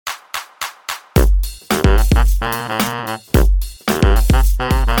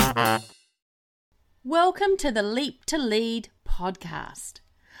Welcome to the Leap to Lead podcast.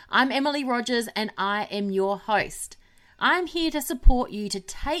 I'm Emily Rogers and I am your host. I'm here to support you to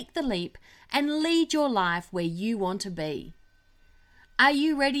take the leap and lead your life where you want to be. Are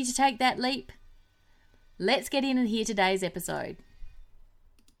you ready to take that leap? Let's get in and hear today's episode.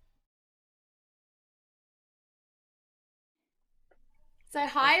 So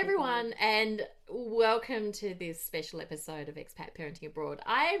hi everyone and welcome to this special episode of Expat Parenting Abroad.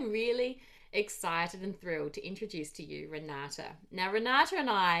 I am really excited and thrilled to introduce to you Renata. Now Renata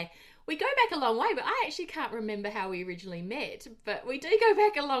and we go back a long way, but I actually can't remember how we originally met, but we do go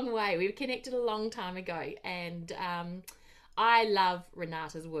back a long way. We were connected a long time ago and I love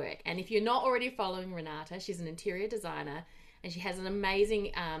Renata's work. And if you're not already following Renata, she's an interior designer and she has an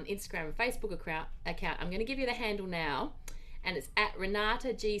amazing Instagram and Facebook account. I'm going to give you the handle now. And it's at Renata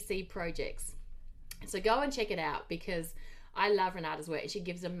GC Projects. So go and check it out because I love Renata's work and she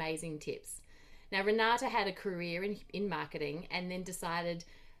gives amazing tips. Now, Renata had a career in marketing and then decided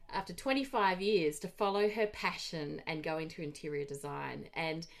after 25 years to follow her passion and go into interior design.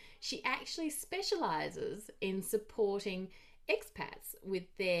 And she actually specializes in supporting expats with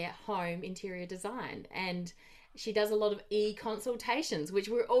their home interior design. And she does a lot of e-consultations, which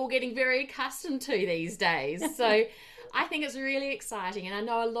we're all getting very accustomed to these days. So I think it's really exciting. And I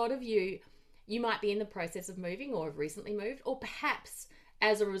know a lot of you might be in the process of moving or have recently moved, or perhaps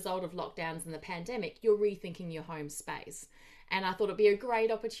as a result of lockdowns and the pandemic, you're rethinking your home space. And I thought it'd be a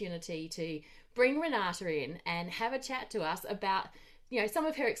great opportunity to bring Renata in and have a chat to us about some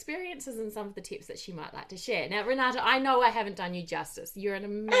of her experiences and some of the tips that she might like to share. Now, Renata, I know I haven't done you justice. You're an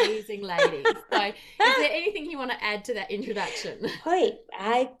amazing lady. So is there anything you want to add to that introduction? Wait,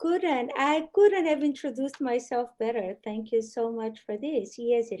 I couldn't have introduced myself better. Thank you so much for this.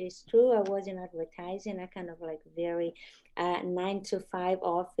 Yes, it is true. I was in advertising, a kind of like very 9-to-5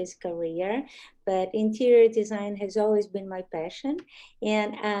 office career, but interior design has always been my passion.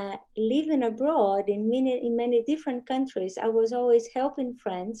 And living abroad in many different countries, I was always helping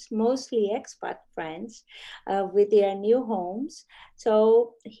friends, mostly expat friends, with their new homes.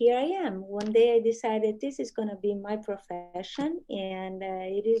 So here I am. One day I decided this is going to be my profession, and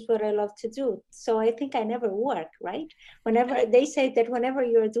it is what I love to do. So I think I never work, right? Whenever they say that whenever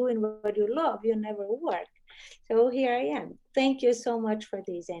you're doing what you love, you never work. So here I am. Thank you so much for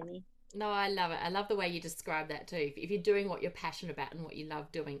this, Emmy. No, I love it. I love the way you describe that too. If you're doing what you're passionate about and what you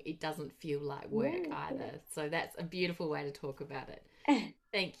love doing, it doesn't feel like work either. So that's a beautiful way to talk about it.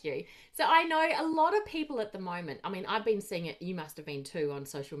 Thank you. So I know a lot of people at the moment, I mean, I've been seeing it, you must have been too on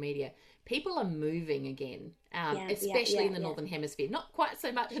social media. People are moving again, especially in the Northern Hemisphere. Not quite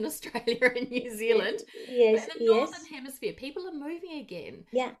so much in Australia and New Zealand, but in the Northern Hemisphere, people are moving again.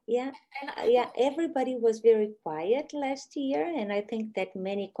 Everybody was very quiet last year, and I think that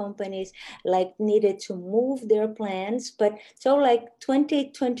many companies needed to move their plans. But so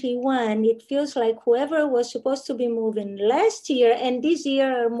 2021, it feels like whoever was supposed to be moving last year and this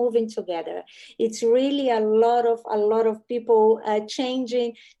year are moving together. It's really a lot of people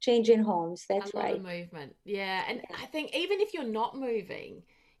changing homes. That's right. A lot of movement. Yeah. And I think even if you're not moving,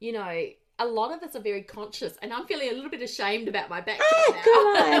 a lot of us are very conscious, and I'm feeling a little bit ashamed about my background now. Come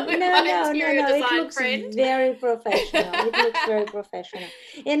on. No. It looks very professional. It looks very professional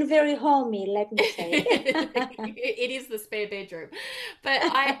and very homey, let me say. It is the spare bedroom. But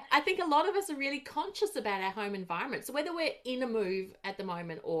I think a lot of us are really conscious about our home environment. So whether we're in a move at the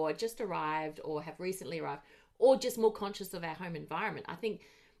moment or just arrived or have recently arrived or just more conscious of our home environment, I think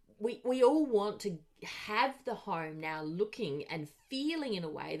we all want to have the home now looking and feeling in a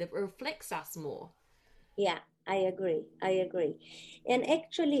way that reflects us more. Yeah, I agree. And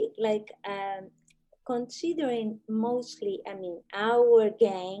actually, considering mostly, our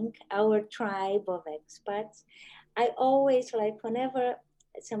gang, our tribe of expats, I always whenever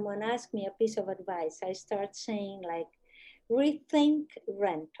someone asks me a piece of advice, I start saying rethink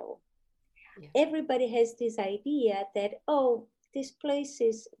rental. Yeah. Everybody has this idea that, this place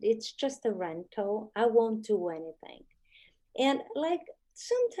it's just a rental. I won't do anything. And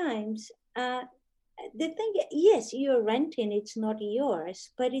sometimes the thing, yes, you're renting, it's not yours,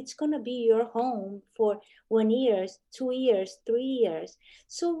 but it's going to be your home for 1 year, 2 years, 3 years.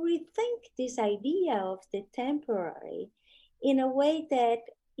 So rethink this idea of the temporary in a way that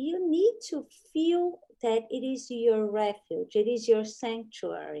you need to feel that it is your refuge, it is your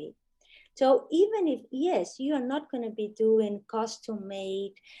sanctuary. So even if, yes, you are not going to be doing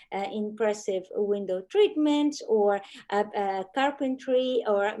custom-made, impressive window treatments or carpentry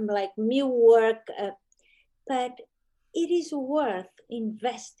or millwork, but it is worth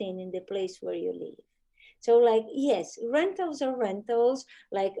investing in the place where you live. So like, yes, rentals are rentals,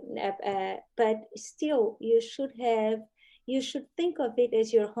 like, but still you should think of it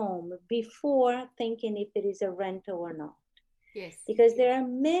as your home before thinking if it is a rental or not. Yes. Because there are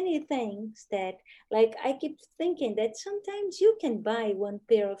many things that, like, I keep thinking that sometimes you can buy one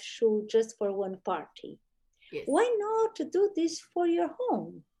pair of shoes just for one party. Yes. Why not do this for your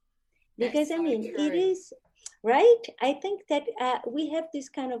home? That's Because I so mean, it true. is right. I think that we have this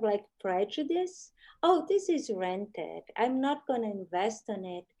kind of like prejudice. Oh, this is rented, I'm not going to invest on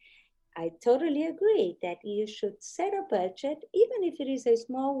it. I totally agree that you should set a budget, even if it is a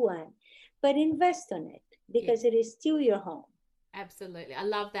small one, but invest on it Yes. because it is still your home. Absolutely. I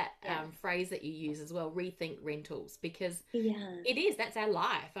love that Yeah. phrase that you use as well, rethink rentals, because Yeah. it is, that's our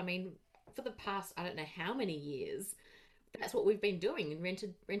life. I mean, for the past, I don't know how many years, that's what we've been doing in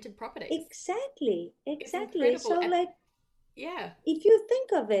rented properties. Exactly. It's Exactly. incredible. So And like, yeah, if you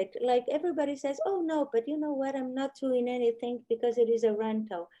think of it, like everybody says, oh no, but you know what? I'm not doing anything because it is a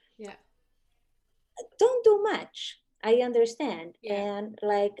rental. yeah, Don't do much. I understand. yeah. And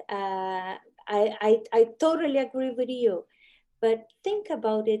like, I totally agree with you. But think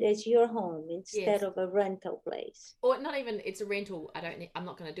about it as your home instead Yes. of a rental place. Or not even it's a rental. I'm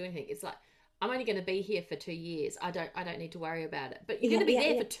not going to do anything. It's like I'm only going to be here for 2 years. I don't need to worry about it. But you're going Yeah, to be yeah,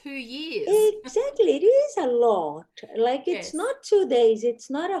 there yeah. for 2 years. Exactly. It is a lot. Like, it's Yes. not 2 days,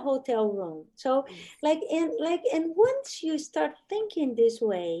 it's not a hotel room. So Yes. and once you start thinking this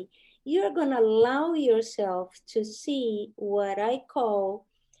way, you're gonna allow yourself to see what I call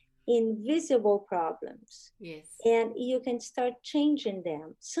invisible problems. Yes. And you can start changing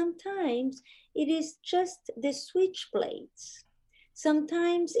them. Sometimes it is just the switch plates.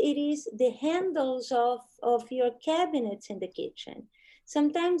 Sometimes it is the handles of your cabinets in the kitchen.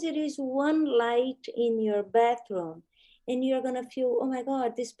 Sometimes it is one light in your bathroom. And you're going to feel, oh my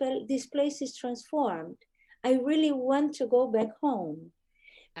God, this place is transformed. I really want to go back home.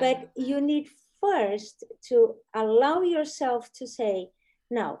 I love But that. you need first to allow yourself to say,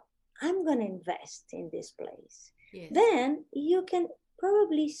 no, I'm going to invest in this place. Yes. Then you can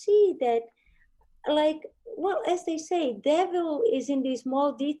probably see that, like, well, as they say, devil is in the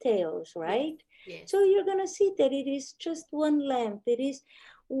small details, Yes. right? Yes. So you're going to see that it is just one lamp. It is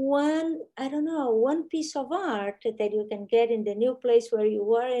one, I don't know, one piece of art that you can get in the new place where you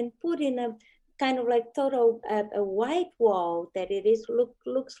are and put in a kind of like total a white wall that it is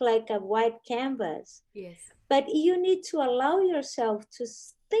looks like a white canvas. Yes. But you need to allow yourself to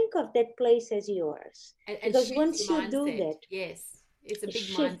think of that place as yours, And because shift your once you do mindset. that, Yes. It's a big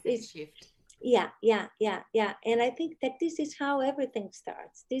shift mindset is, shift. yeah. And I think that this is how everything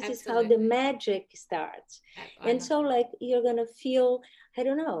starts. This is how the Absolutely. magic starts. I And know. so, like, you're gonna feel, I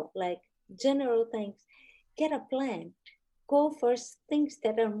don't know, like general things. Get a plant. Go for things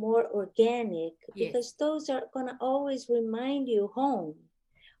that are more organic, Yes. because those are gonna always remind you home.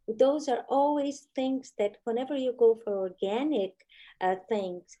 Those are always things that whenever you go for organic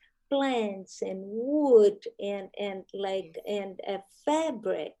things, plants and wood and like Yes. and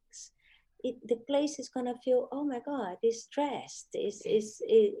fabrics, the place is gonna feel, oh my God, it's dressed, Yes.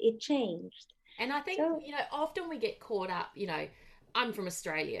 it changed. And I think, So often we get caught up, I'm from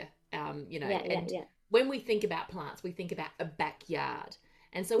Australia, yeah, yeah, and yeah, when we think about plants, we think about a backyard.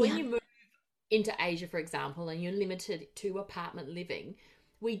 And so when yeah, you move into Asia, for example, and you're limited to apartment living,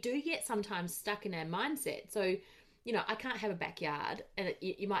 we do get sometimes stuck in our mindset. So, I can't have a backyard, and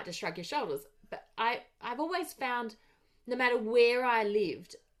you might just shrug your shoulders. But I've always found, no matter where I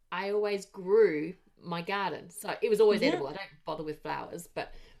lived, I always grew my garden. So it was always yeah. edible. I don't bother with flowers,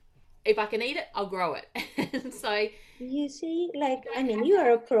 but if I can eat it, I'll grow it. And so you You see, like, I don't mean, have you to are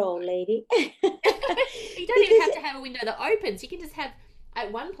have a pro, lady. you don't even Because have to have a window that opens. You can just have at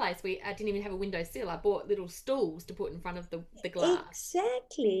one place I didn't even have a window sill. I bought little stools to put in front of the glass.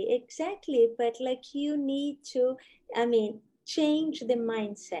 exactly. But like, you need to, I mean, change the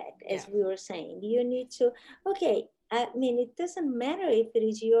mindset, Yeah. as we were saying. You need to, okay, I mean, it doesn't matter if it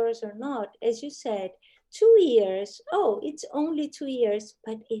is yours or not. As you said, 2 years, oh, it's only 2 years,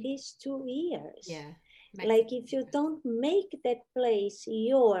 but it is 2 years. Yeah. Makes a Like, big if you difference. don't make that place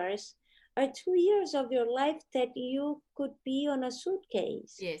yours, are 2 years of your life that you could be on a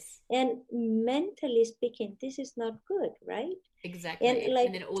suitcase. Yes. And mentally speaking, this is not good, right? And Exactly. And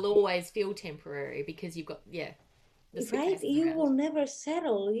like, then it will always feel temporary because you've got, yeah, the right, suitcases you will around. never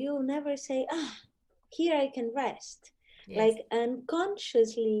settle. You'll never say, here I can rest. Yes. Like,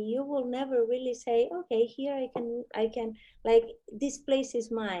 unconsciously, you will never really say, okay, here I can, like, this place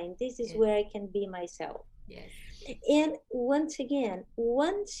is mine. This is Yes. where I can be myself. Yes. And once again,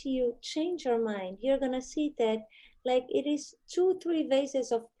 once you change your mind, you're gonna see that, like, it is 2 3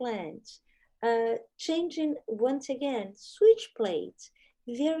 vases of plants, changing once again switch plates,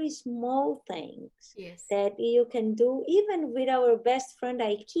 very small things Yes. that you can do even with our best friend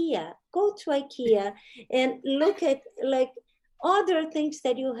IKEA. Go to IKEA and look at like other things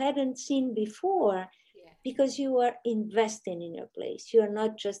that you hadn't seen before, Yeah. because you are investing in your place. You are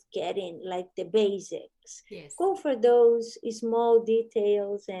not just getting like the basics. Yes. Go for those small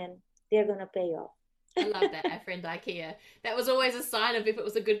details and they're going to pay off. I love that. Our friend IKEA. That was always a sign of if it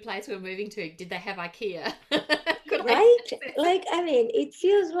was a good place we were moving to. Did they have IKEA? Could Right? I Like, I mean, it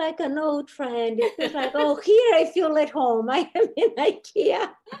feels like an old friend. It feels like, oh, here I feel at home. I am in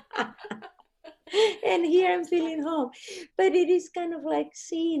IKEA. And here I'm feeling home. But it is kind of like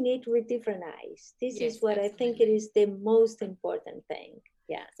seeing it with different eyes. This Yes, is what absolutely. I think it is the most important thing.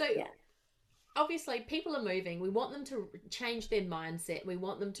 Yeah. So yeah. obviously people are moving. We want them to change their mindset. We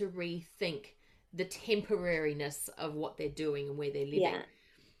want them to rethink the temporariness of what they're doing and where they're living. Yeah.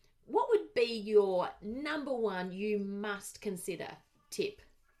 What would be your number one you must consider tip?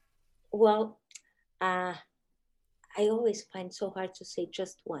 Well, I always find so hard to say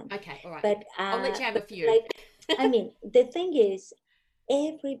just one. Okay, all right. But I'll let you have a few. like, I mean, the thing is,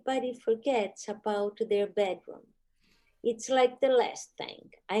 everybody forgets about their bedroom. It's like the last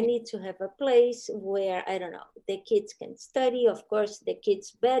thing. I need to have a place where, I don't know, the kids can study, of course, the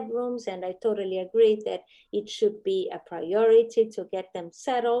kids' bedrooms, and I totally agree that it should be a priority to get them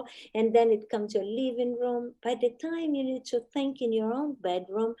settled. And then it comes to a living room. By the time you need to think in your own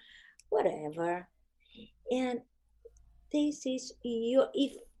bedroom, whatever. And this is your,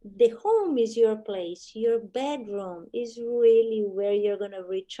 if the home is your place, your bedroom is really where you're going to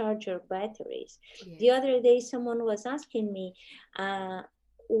recharge your batteries. Yeah. The other day someone was asking me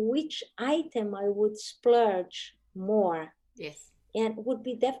which item I would splurge more. Yes. And would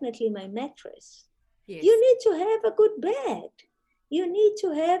be definitely my mattress. Yes. You need to have a good bed. You need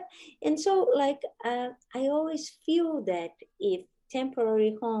to have, and so like I always feel that if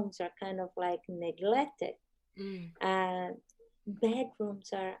temporary homes are kind of like neglected, bedrooms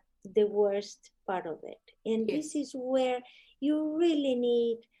are the worst part of it. And Yes. this is where you really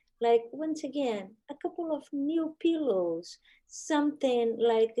need, like, once again, a couple of new pillows, something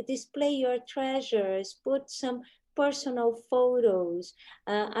like display your treasures, put some personal photos,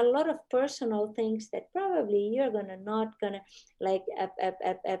 a lot of personal things that probably you're not gonna like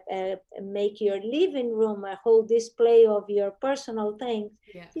make your living room a whole display of your personal things.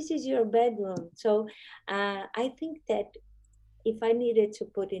 Yeah. This is your bedroom. So I think that if I needed to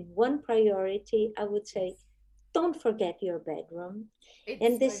put in one priority, I would say, don't forget your bedroom. It's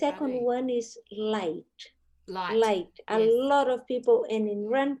and the so second funny. one is light. Light. A Yes. lot of people, and in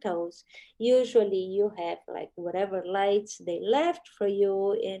rentals, usually you have like whatever lights they left for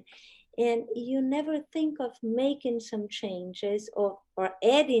you, and you never think of making some changes or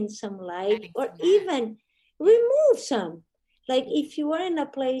adding some light, or even remove some. Like if you are in a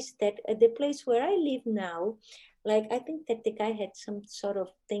place that the place where I live now, like I think that the guy had some sort of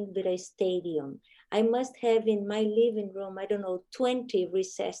thing with a stadium. I must have in my living room, I don't know, 20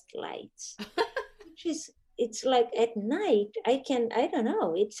 recessed lights, which is, it's like at night I don't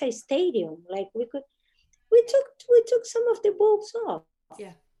know, it's a stadium. Like we took some of the bulbs off.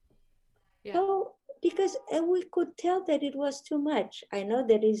 Yeah. Yeah. So because we could tell that it was too much. I know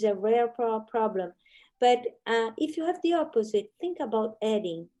that is a rare problem, but if you have the opposite, think about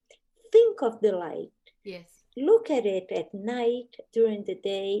adding. Think of the light. Yes. Look at it at night, during the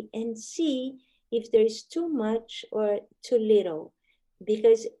day, and see if there is too much or too little,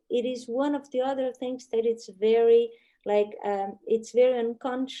 because it is one of the other things that it's very like it's very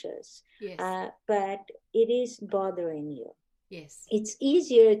unconscious. Yes. But it is bothering you. Yes. It's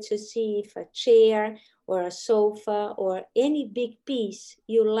easier to see if a chair or a sofa or any big piece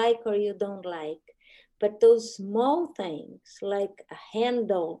you like or you don't like. But those small things like a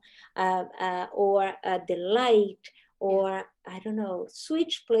handle or the light, or I don't know,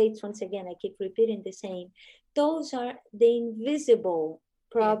 switch plates, once again, I keep repeating the same. Those are the invisible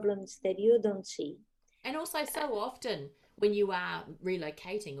problems that you don't see. And also so often when you are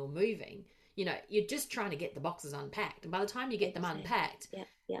relocating or moving, you know, you're just trying to get the boxes unpacked. And by the time you get them unpacked,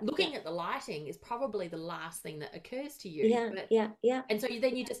 looking at the lighting is probably the last thing that occurs to you. And so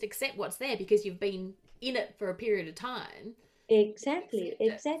then you just accept what's there because you've been in it for a period of time. Exactly.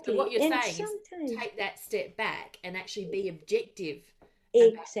 So what you're saying is take that step back and actually be objective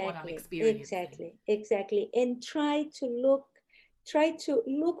about what I'm experiencing. Exactly. And try to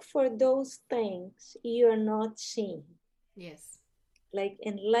look for those things you're not seeing. Yes. Like,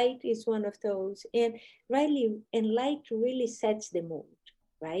 and light is one of those. And light really sets the mood.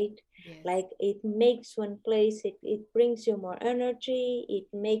 right? Yes. Like it makes one place, it brings you more energy, it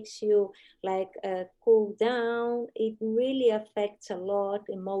makes you like cool down. It really affects a lot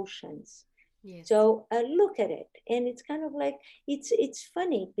emotions. Yes. So look at it, and it's kind of like it's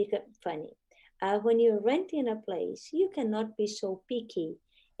funny because funny. When you're renting a place, you cannot be so picky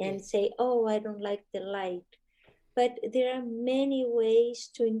and Yes. say, "Oh, I don't like the light." But there are many ways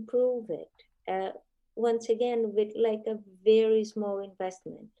to improve it. Once again, with like a very small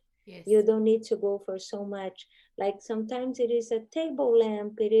investment. Yes. You don't need to go for so much. Like sometimes it is a table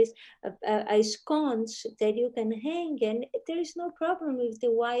lamp, it is a sconce that you can hang, and there is no problem if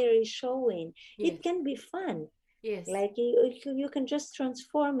the wire is showing. Yes. It can be fun. Yes. Like you can just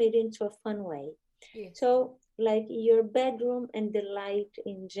transform it into a fun way. Yes. So, like your bedroom and the light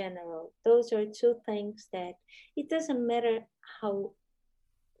in general, those are two things that it doesn't matter how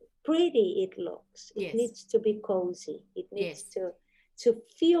pretty it looks. It Yes. needs to be cozy. It needs Yes. to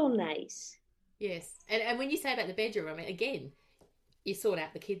feel nice. Yes. And when you say about the bedroom, I mean, again, you sort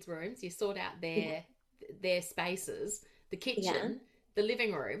out the kids' rooms, you sort out Yeah, their spaces, the yeah, kitchen, the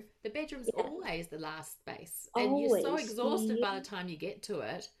living room. The bedroom's yeah. always the last space, and you're so Always. exhausted by the time you get to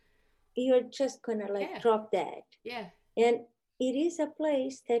it. You're just gonna like Yeah. drop that. Yeah. And it is a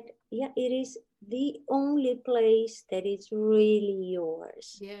place that, yeah, it is the only place that is really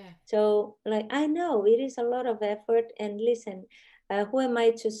yours. Yeah. So, like, I know it is a lot of effort. And listen, who am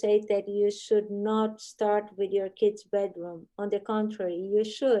I to say that you should not start with your kid's bedroom? On the contrary, you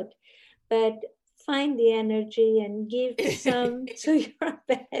should. But find the energy and give some to your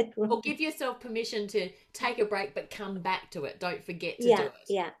bedroom. Or give yourself permission to take a break, but come back to it. Don't forget to do Yeah, it.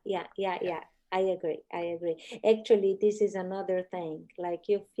 yeah, yeah, yeah, Yeah. yeah. I agree. I agree. Actually, this is another thing. Like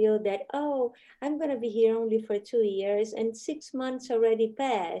you feel that, oh, I'm going to be here only for 2 years and 6 months already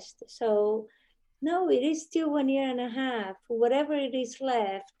passed. So, no, it is still 1 year and a half. Whatever it is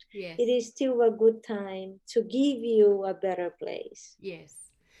left, Yes. it is still a good time to give you a better place. Yes.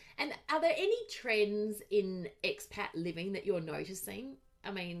 And are there any trends in expat living that you're noticing?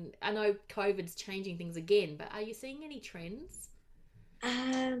 I mean, I know COVID's changing things again, but are you seeing any trends?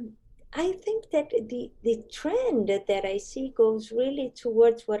 Um, I think that the trend that I see goes really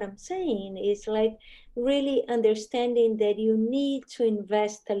towards what I'm saying is like really understanding that you need to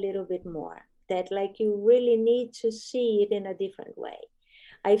invest a little bit more, that like you really need to see it in a different way.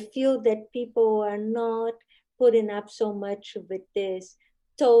 I feel that people are not putting up so much with this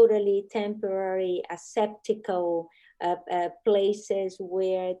totally temporary, aseptical places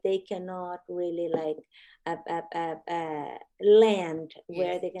where they cannot really like land, Yes.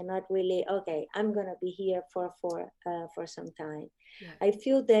 where they cannot really, okay, I'm gonna be here for some time. Yeah. I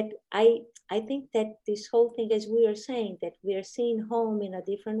feel that I think that this whole thing, as we are saying, that we are seeing home in a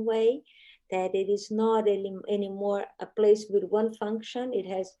different way, that it is not anymore a place with one function. It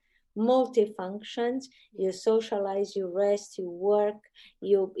has multi-functions. You Yes. socialize, you rest, you work,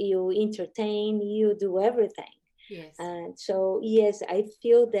 you entertain, you do everything. Yes. And so yes, I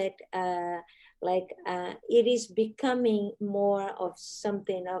feel that it is becoming more of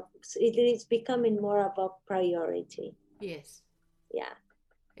something of, it is becoming more of a priority. Yes. Yeah,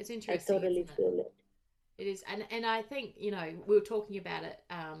 It's I interesting, totally isn't it? feel it. It is, and I think we were talking about it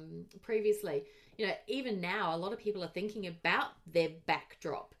previously. Even now, a lot of people are thinking about their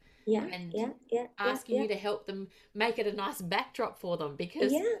backdrop Yeah, and yeah, yeah, yeah, asking yeah, you to help them make it a nice backdrop for them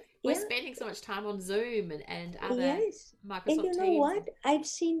because yeah, we're yeah. spending so much time on Zoom and other Yes. And Microsoft you know Teams. what? I've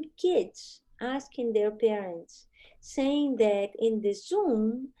seen kids asking their parents, saying that in the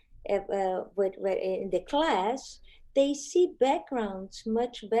Zoom, in the class, they see backgrounds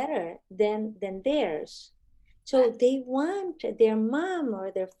much better than theirs. So That's they want their mom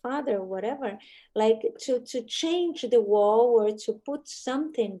or their father, or whatever, like to change the wall or to put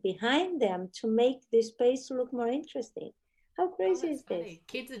something behind them to make the space look more interesting. How oh, crazy that's is this? funny.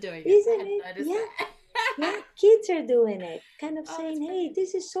 Kids are doing it. I Isn't hadn't it? noticed Yeah, that. yeah, kids are doing it, kind of Oh, that's saying, hey, brilliant.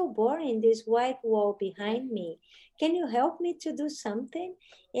 this is so boring, this white wall Yeah. behind me. Can you help me to do something?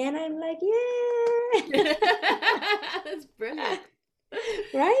 And I'm like, yeah, That's brilliant.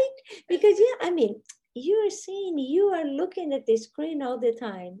 right? Because, yeah, I mean, you're seeing, you are looking at the screen all the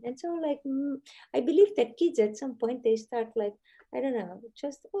time. And so, like, I believe that kids at some point they start, like, I don't know,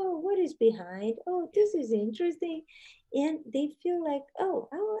 just, oh, what is behind? Oh, Yeah. this is interesting. And they feel like, oh,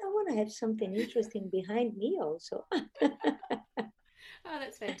 I want to have something interesting behind me also. Oh,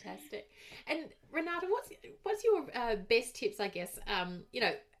 that's fantastic. And Renata, what's your best tips? I guess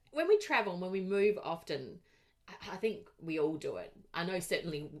when we travel, when we move often, I think we all do it. I know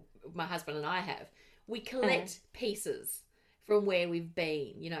certainly my husband and I have. We Uh, collect pieces from where we've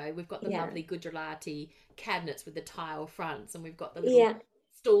been. We've got the yeah, lovely Gujarati cabinets with the tile fronts, and we've got the little yeah,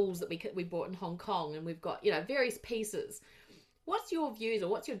 stools that we bought in Hong Kong, and we've got, various pieces. What's your views or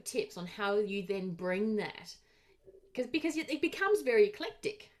what's your tips on how you then bring that? Because it becomes very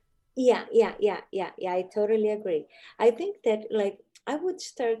eclectic. Yeah, I totally agree. I think that, like, I would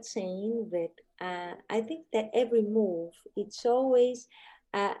start saying that I think that every move, it's always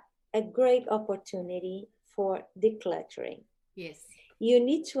uh, a great opportunity for decluttering. Yes. You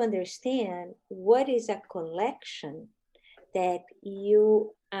need to understand what is a collection that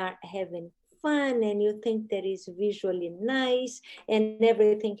you are having fun and you think that is visually nice and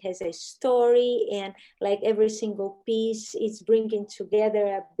everything has a story, and like every single piece is bringing together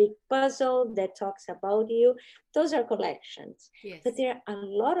a big puzzle that talks about you. Those are collections. Yes. But there are a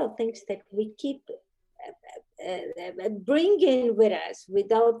lot of things that we keep bringing with us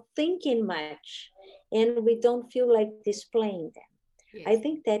without thinking much, and we don't feel like displaying them. I Yes.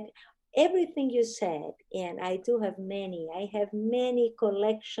 think that everything you said, and I do have many, I have many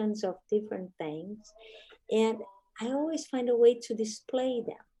collections of different things, and I always find a way to display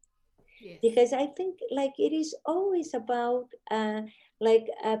them, Yes. because I think like it is always about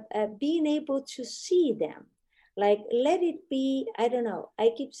being able to see them. Like, let it be, I don't know,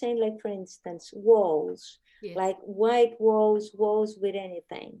 I keep saying, like, for instance, walls, Yes. like white walls, walls with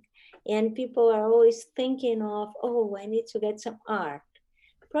anything. And people are always thinking of, oh, I need to get some art.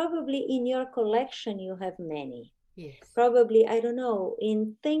 Probably in your collection, you have many. Yes. Probably, I don't know,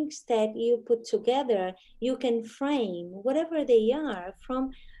 in things that you put together, you can frame whatever they are,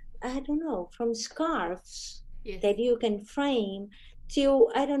 from, I don't know, from scarves Yes. that you can frame to,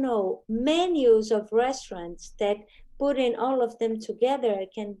 I don't know, menus of restaurants that, putting all of them together,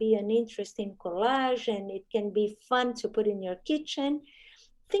 can be an interesting collage, and it can be fun to put in your kitchen.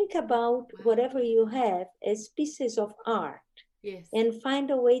 Think about Wow. whatever you have as pieces of art, Yes. and find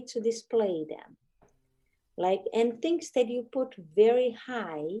a way to display them. Like, and things that you put very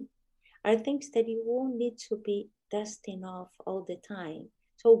high are things that you won't need to be dusting off all the time.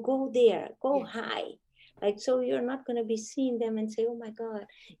 So go there, go Yes. high. Like, so you're not going to be seeing them and say, oh my God,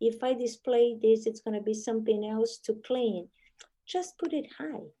 if I display this, it's going to be something else to clean. Just put it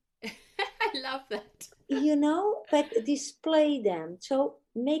high. I love that. But display them. So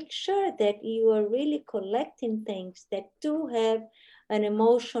make sure that you are really collecting things that do have an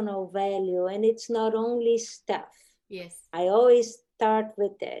emotional value, and it's not only stuff. Yes. I always start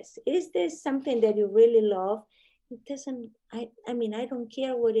with this. Is this something that you really love? It doesn't, I mean, I don't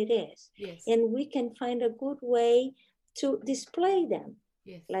care what it is. Yes. And we can find a good way to display them.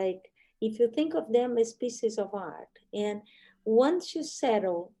 Yes. Like, if you think of them as pieces of art, and once you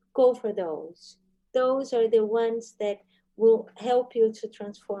settle, go for those. Those are the ones that will help you to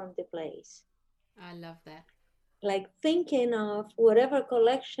transform the place. I love that. Like, thinking of whatever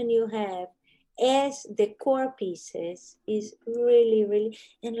collection you have as the core pieces is really, really,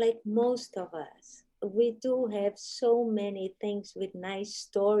 and like most of us, we do have so many things with nice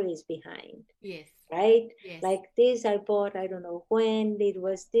stories behind. Yes. Right? Yes. Like, this I bought, I don't know when, it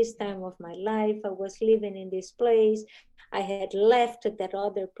was this time of my life, I was living in this place, I had left that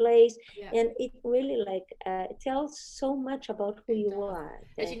other place. Yeah. And it really, like, tells so much about who It you does. are.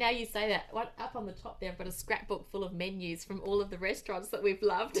 Actually, now you say that, what up on the top there, I've got a scrapbook full of menus from all of the restaurants that we've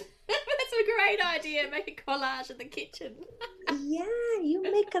loved. That's a great idea. Make a collage in the kitchen. Yeah, you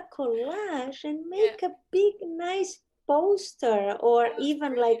make a collage and make a big, nice poster, or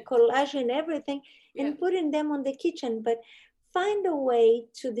even like collage and everything, and putting them on the kitchen. But find a way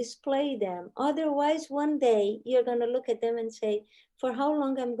to display them. Otherwise, one day you're going to look at them and say, for how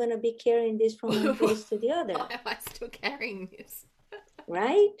long I'm going to be carrying this from one place to the other? Why am I still carrying this?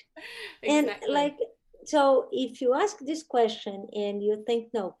 Right? Exactly. And like, so if you ask this question and you think,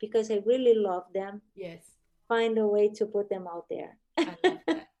 no, because I really love them, yes, find a way to put them out there. I love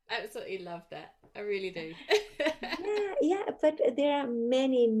that. I absolutely love that. I really do. Yeah, but there are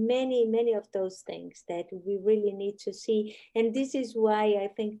many, many, many of those things that we really need to see. And this is why I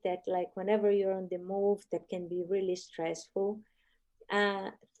think that, like, whenever you're on the move, that can be really stressful.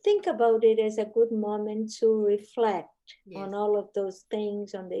 Think about it as a good moment to reflect on all of those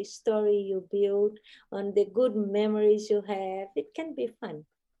things, on the story you built, on the good memories you have. It can be fun.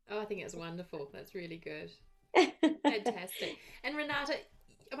 Oh, I think it's wonderful. That's really good. Fantastic. And Renata,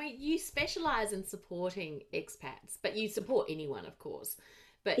 I mean, you specialize in supporting expats, but you support anyone, of course.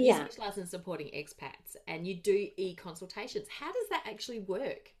 But you specialize in supporting expats, and you do e-consultations. How does that actually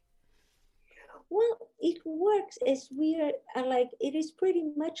work? Well, it works as we are like, it is pretty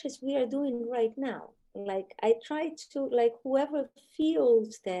much as we are doing right now. Like, I try to, like, whoever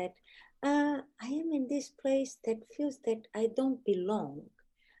feels that I am in this place that feels that I don't belong.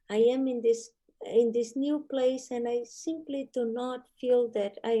 I am in this in this new place, and I simply do not feel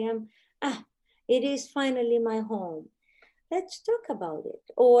that I am, it is finally my home. Let's talk about it.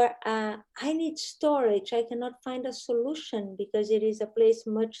 Or I need storage. I cannot find a solution because it is a place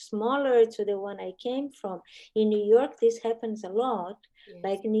much smaller to the one I came from. In New York, this happens a lot. Yes.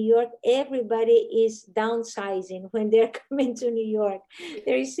 Like in New York, everybody is downsizing when they're coming to New York.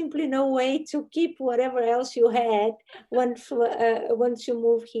 There is simply no way to keep whatever else you had once you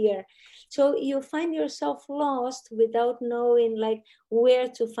move here. So you find yourself lost without knowing like where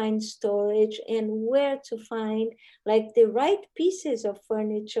to find storage and where to find like the right pieces of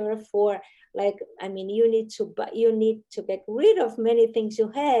furniture for, like, I mean, you need to get rid of many things you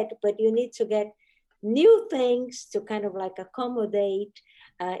had, but you need to get new things to kind of like accommodate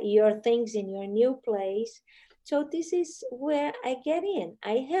your things in your new place. So this is where I get in.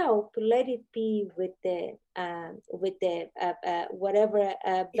 I help. Let it be with the whatever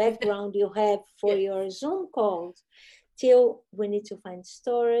background you have for your Zoom calls, till we need to find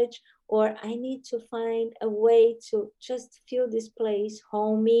storage, or I need to find a way to just feel this place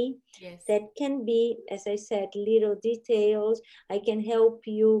homey. Yes. That can be, as I said, little details. I can help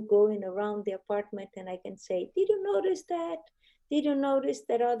you going around the apartment and I can say, did you notice that? Did you notice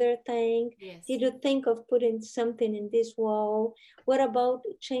that other thing? Yes. Did you think of putting something in this wall? What about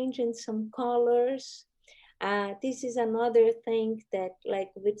changing some colors? This is another thing that, like,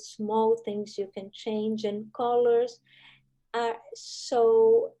 with small things you can change, and colors are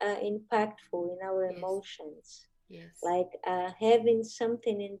so impactful in our Yes. emotions. Yes. Like having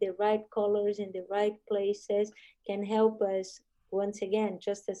something in the right colors in the right places can help us, once again,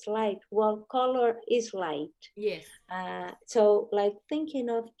 just as light. Well, color is light. Yes. So like thinking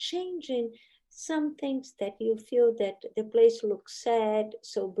of changing some things that you feel that the place looks sad,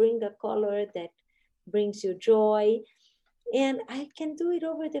 so bring a color that brings you joy. And I can do it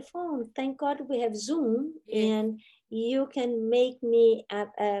over the phone. Thank God we have Zoom. Yes. And you can make me,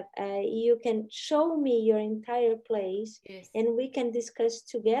 you can show me your entire place. Yes. And we can discuss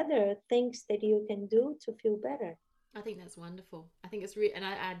together things that you can do to feel better. I think that's wonderful. I think it's and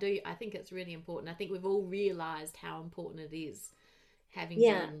I think it's really important. I think we've all realized how important it is, having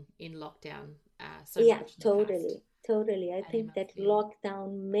Yeah, been in lockdown so yeah, much in the past. totally, totally. I How you think must that feel. lockdown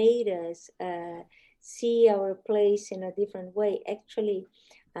made us see our place in a different way. Actually,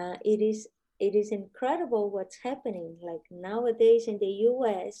 it is incredible what's happening. Like nowadays in the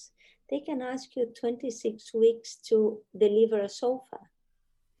US, they can ask you 26 weeks to deliver a sofa.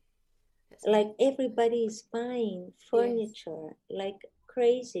 That's Like amazing. everybody is buying Yes. furniture like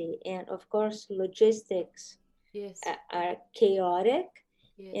crazy. And of course, logistics Yes. are chaotic,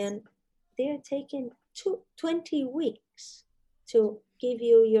 Yes. and they're taking 20 weeks to give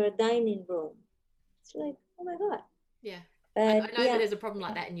you your dining room. It's like, oh my God. Yeah. I But know that yeah, there's a problem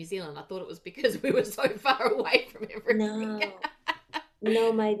like that in New Zealand. I thought it was because we were so far away from everything. no,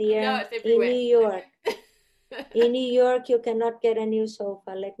 no, my No, dear. it's everywhere. In New York, you cannot get a new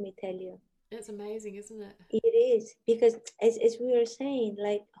sofa, let me tell you. It's amazing, isn't it? It is, because as we were saying,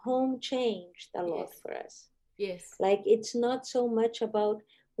 like home changed a lot Yes. for us. Yes. Like it's not so much about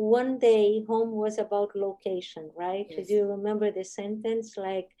one day. Home was about location, right? Do Yes. you remember the sentence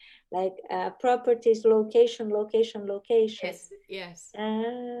like properties, location, location, location? Yes. Yes.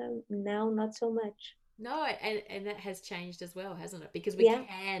 Now not so much. No, and that has changed as well, hasn't it? Because we Yeah,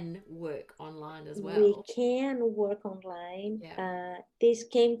 can work online as we well. can work online. Yeah. This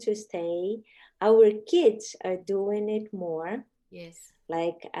came to stay. Our kids are doing it more. Yes.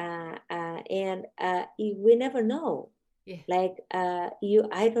 Like and we never know. Yeah. Like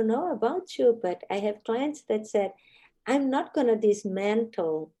I don't know about you, but I have clients that said, I'm not going to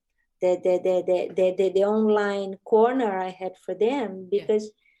dismantle the online corner I had for them, Yeah.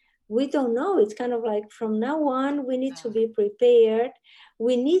 because we don't know. It's kind of like from now on, we need to Uh, be prepared.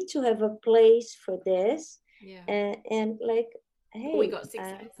 We need to have a place for this. yeah. And like, Well, we hey, got 6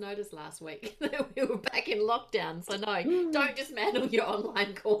 months notice last week that we were back in lockdown. So no, mm, don't dismantle your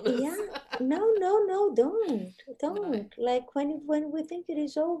online corners. yeah, no, No. don't. Like when we think it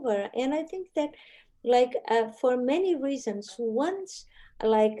is over. And I think that, like, for many reasons, once,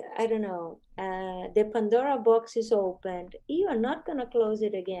 like, I don't know, the Pandora box is opened, you are not gonna close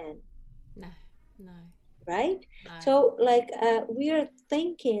it again, No. No. right? No. So like we are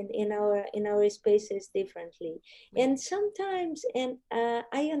thinking in our spaces differently. Yeah. And sometimes, and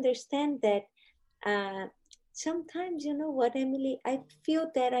I understand that uh, sometimes, you know what, Emily, I feel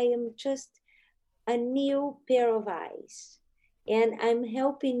that I am just a new pair of eyes, and I'm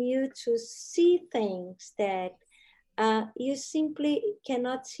helping you to see things that you simply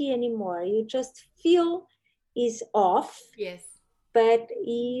cannot see anymore. You just feel is off. Yes. but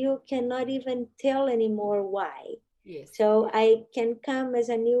you cannot even tell anymore why. Yes. So I can come as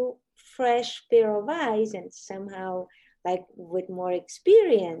a new fresh pair of eyes and somehow like with more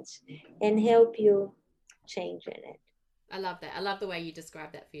experience and help you change in it. I love that. I love the way you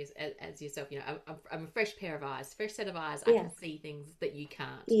describe that for you, as yourself. You know, I'm a fresh pair of eyes, fresh set of eyes. I Yeah, can see things that you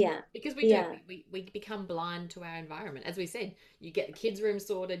can't, yeah, because we do. yeah, We become blind to our environment. As we said, you get the kids' room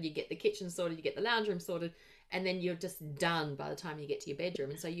sorted, you get the kitchen sorted, you get the lounge room sorted, and then you're just done by the time you get to your bedroom,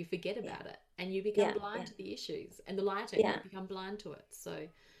 and so you forget yeah, about it, and you become yeah, blind yeah, to the issues and the lighting. You yeah, become blind to it. So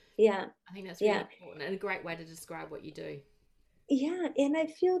yeah, I think that's yeah. really important and a great way to describe what you do. Yeah, and I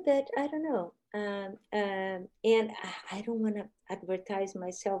feel that I don't know, and I don't want to advertise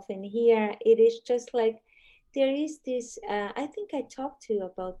myself in here. It is just like there is this. I think I talked to you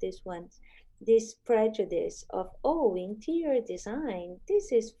about this once. This prejudice of interior design.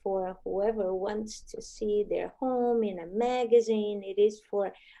 This is for whoever wants to see their home in a magazine. It is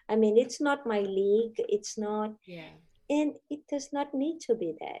for. I mean, it's not my league. It's not, Yeah. and it does not need to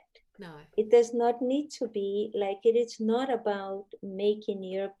be that. No. It does not need to be like it is not about making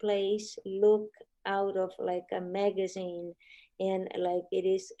your place look out of like a magazine and like it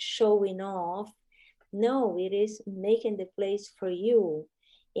is showing off. No, it is making the place for you.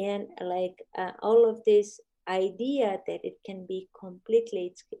 And like all of this idea that it can be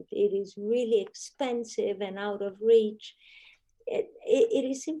completely, it is really expensive and out of reach, it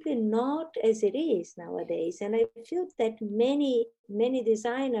is simply not as it is nowadays. And I feel that many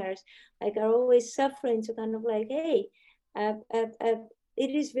designers like are always suffering to kind of like, hey, uh, uh, uh,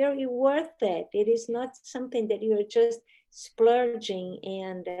 it is very worth it. It is not something that you are just splurging,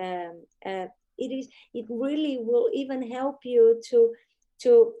 and it really will even help you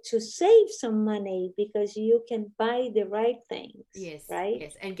to save some money because you can buy the right things, Yes. right?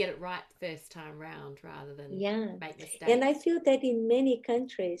 Yes, and get it right first time round rather than Yeah, make and I mistakes. feel that in many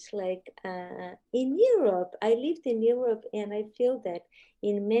countries, like in Europe, I lived in Europe, and I feel that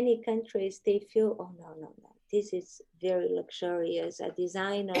in many countries they feel, oh no, no, no, this is very luxurious. A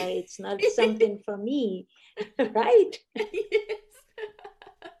designer, it's not something for me, right? Yes.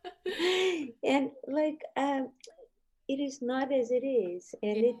 And like it is not as it is,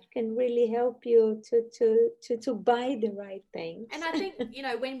 Yeah. and it can really help you to buy the right And things. I think,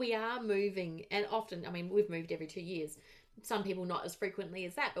 when we are moving, and often, I mean, we've moved every 2 years, some people not as frequently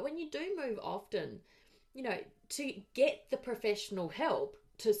as that, but when you do move often, you know, to get the professional help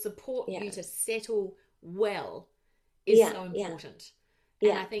to support Yeah, you to settle well is yeah, so yeah, important.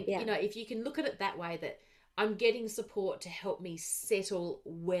 And yeah, I think, yeah, if you can look at it that way, that I'm getting support to help me settle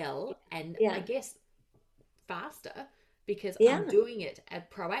well and I yeah, guess faster because I'm yeah. doing it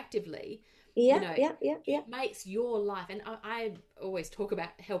proactively, Yeah, yeah, yeah, yeah, it makes your life. And I always talk about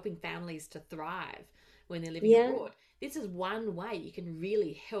helping families to thrive when they're living yeah, abroad. This is one way you can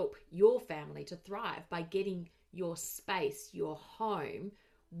really help your family to thrive by getting your space, your home,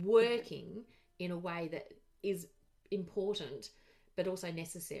 working in a way that is important but also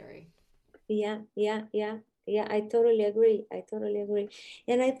necessary. yeah, yeah, yeah, yeah. I totally agree. I totally agree.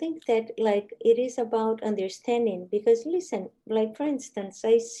 And I think that like it is about understanding because listen, like for instance,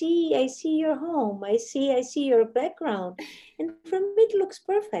 I see your home, I see your background, and from it looks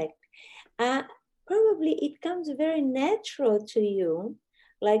perfect. Uh, Probably it comes very natural to you,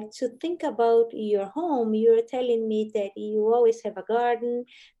 like to think about your home. You're telling me that you always have a garden.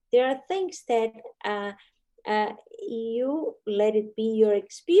 There are things that uh, you let it be your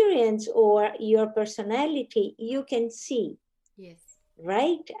experience or your personality, you can see, Yes.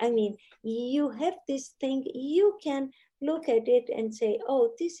 right? I Yes. mean, you have this thing, you can look at it and say,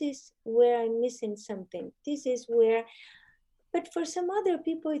 oh, this is where I'm missing something. This is where, but for some other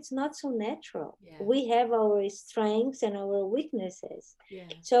people, it's not so natural. Yeah. We have our strengths and our weaknesses. Yeah.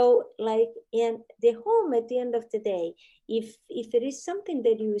 So, like in the home, at the end of the day, if it is something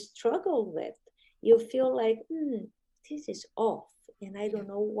that you struggle with, you feel like, this is off, and I Yeah. don't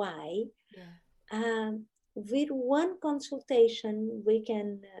know why. Yeah. With one consultation, we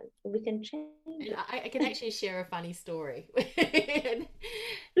can change And it. I can actually share a funny story. So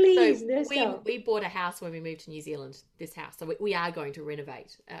Please do we so. we bought a house when we moved to New Zealand. This house, so we are going to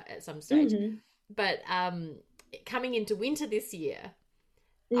renovate at some stage. Mm-hmm. But coming into winter this year,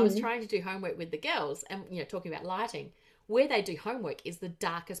 I was Mm-hmm. trying to do homework with the girls, and talking about lighting. Where they do homework is the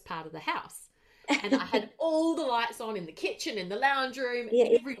darkest part of the house. And I had all the lights on in the kitchen, in the lounge room, Yeah,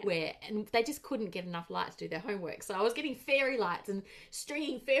 yeah, everywhere, and they just couldn't get enough light to do their homework. So I was getting fairy lights and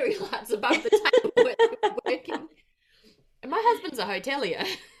stringing fairy lights above the table where they were working. And my husband's a hotelier.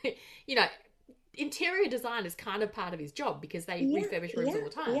 you know, Interior design is kind of part of his job because they yeah, refurbish rooms yeah, all the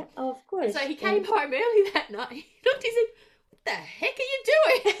time. yeah. Of And so course, he came and home early that night. He looked, he said, the heck are you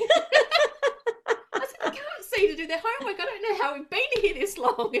doing? I said, they can't see to do their homework. I don't know how we've been here this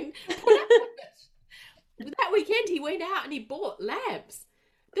long and put up with it. That weekend, he went out and he bought lamps.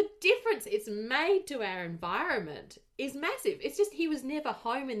 The difference it's made to our environment is massive. It's just he was never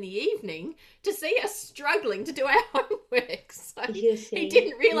home in the evening to see us struggling to do our homework. So he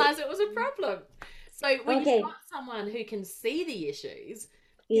didn't realize it was a problem. So when you've got someone who can see the issues,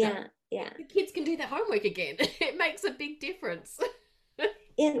 the kids can do their homework again. It makes a big difference.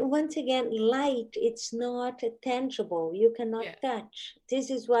 And once again, light, it's not tangible. You cannot touch. This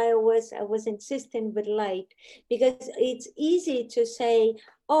is why I was insisting with light, because it's easy to say,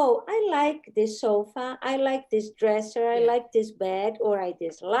 oh, I like this sofa, I like this dresser, I like this bed, or I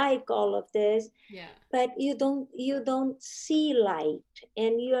dislike all of this. Yeah. But you don't see light,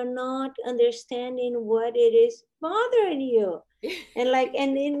 and you're not understanding what it is bothering you.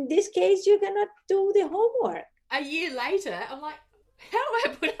 And in this case, you cannot do the homework. A year later, I'm like, how do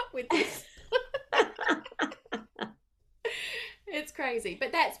I put up with this? It's crazy.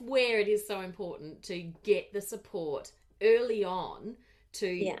 But that's where it is so important to get the support early on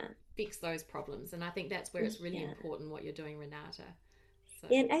to fix those problems. And I think that's where it's really important what you're doing, Renata. So.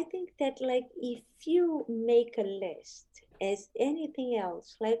 And I think that, like, if you make a list as anything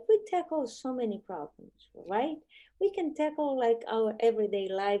else, like we tackle so many problems, right? We can tackle like our everyday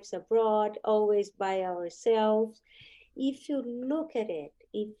lives abroad, always by ourselves. If you look at it,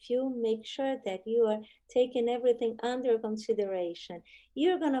 if you make sure that you are taking everything under consideration,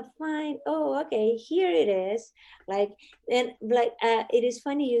 you're gonna find, oh, okay, here it is. It is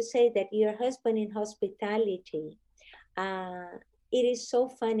funny you say that your husband in hospitality. It is so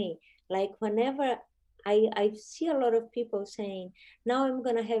funny. Like whenever I see a lot of people saying, now I'm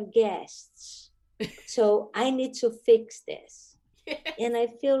gonna have guests, so I need to fix this. Yes. And I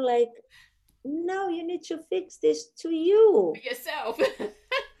feel like, no, you need to fix this to you. For yourself.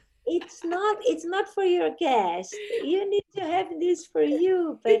 It's not for your guest. You need to have this for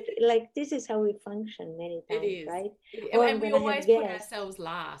you. But like, this is how we function many times, right? And we always put ourselves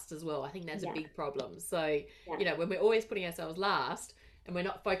last as well. I think that's a big problem. So, when we're always putting ourselves last and we're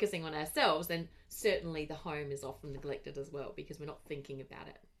not focusing on ourselves, then certainly the home is often neglected as well because we're not thinking about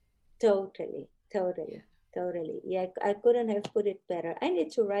it. Totally. Yeah, I couldn't have put it better. I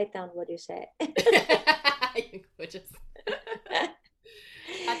need to write down what you said. You're gorgeous.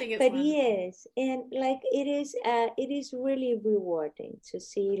 I think it's but wonderful. Yes, and like it is really rewarding to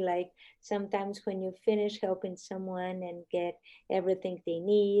see, like, sometimes when you finish helping someone and get everything they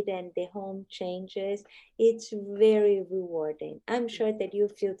need and the home changes, it's very rewarding. I'm sure that you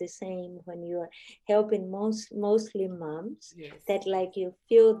feel the same when you're helping mostly moms. Yes. That like you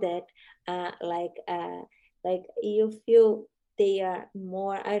feel that like you feel they are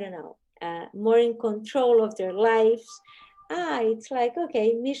more, I don't know, more in control of their lives. It's like,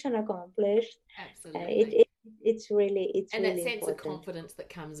 okay, mission accomplished. Absolutely. It's really and really that sense important. of confidence that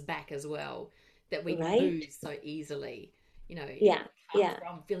comes back as well, that we lose so easily.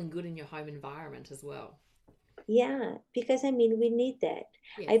 From feeling good in your home environment as well. Yeah, because I mean, we need that.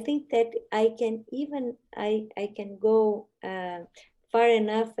 Yes. I think that I can go far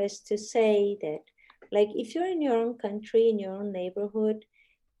enough as to say that, like, if you're in your own country, in your own neighborhood,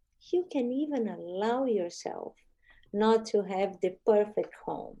 you can even allow yourself not to have the perfect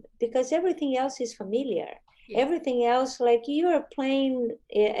home, because everything else is familiar. Yes. Everything else, like, you are playing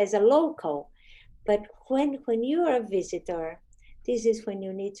as a local, but when you are a visitor, this is when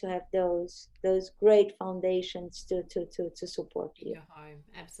you need to have those great foundations to support you. Your home,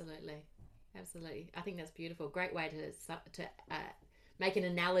 absolutely. I think that's beautiful. Great way to make an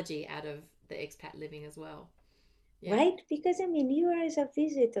analogy out of the expat living as well. Yeah. Right? Because I mean, you are, as a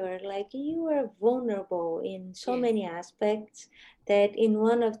visitor, like, you are vulnerable in so many aspects, that in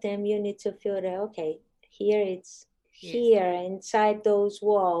one of them you need to feel that, okay, here it's here inside those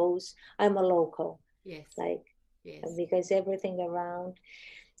walls, I'm a local. Yes. Like, because everything around.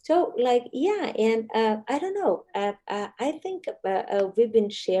 So, like, and I don't know. I think we've been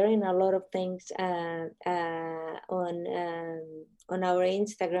sharing a lot of things on our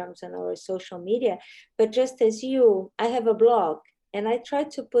Instagrams, on our social media. But just as you, I have a blog, and I try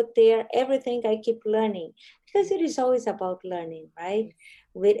to put there everything I keep learning, because it is always about learning, right?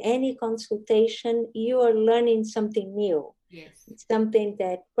 With any consultation, you are learning something new. Yes. Something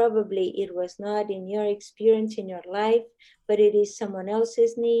that probably it was not in your experience in your life, but it is someone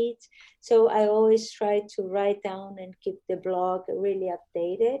else's needs. So I always try to write down and keep the blog really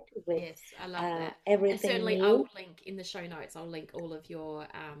updated with I love that. Everything. And certainly new. I will link in the show notes, I'll link all of your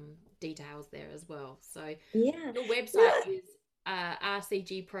details there as well. So your website is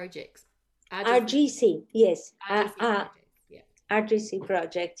RCG Projects. RGC, yes. RGC Projects. Yeah. RGC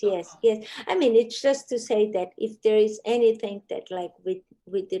project, yes, yes. I mean, it's just to say that if there is anything that like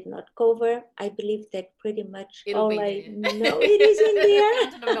we did not cover, I believe that pretty much It'll all be I there. know it is in there.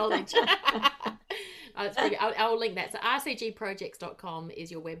 Fountain of knowledge. Oh, it's pretty. I'll link that. So rcgprojects.com is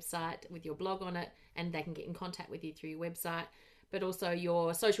your website with your blog on it, and they can get in contact with you through your website. But also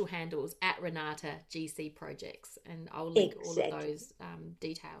your social handles at Renata GC Projects, and I'll link all of those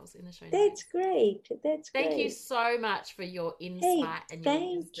details in the show notes. That's great. That's great. Thank you so much for your insight and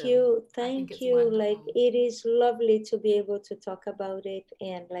your wisdom. Thank you. Like, it is lovely to be able to talk about it,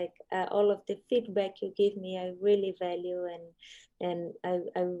 and like all of the feedback you give me, I really value, and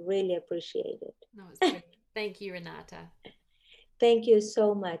I really appreciate it. No, it's great. Thank you, Renata. Thank you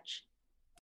so much.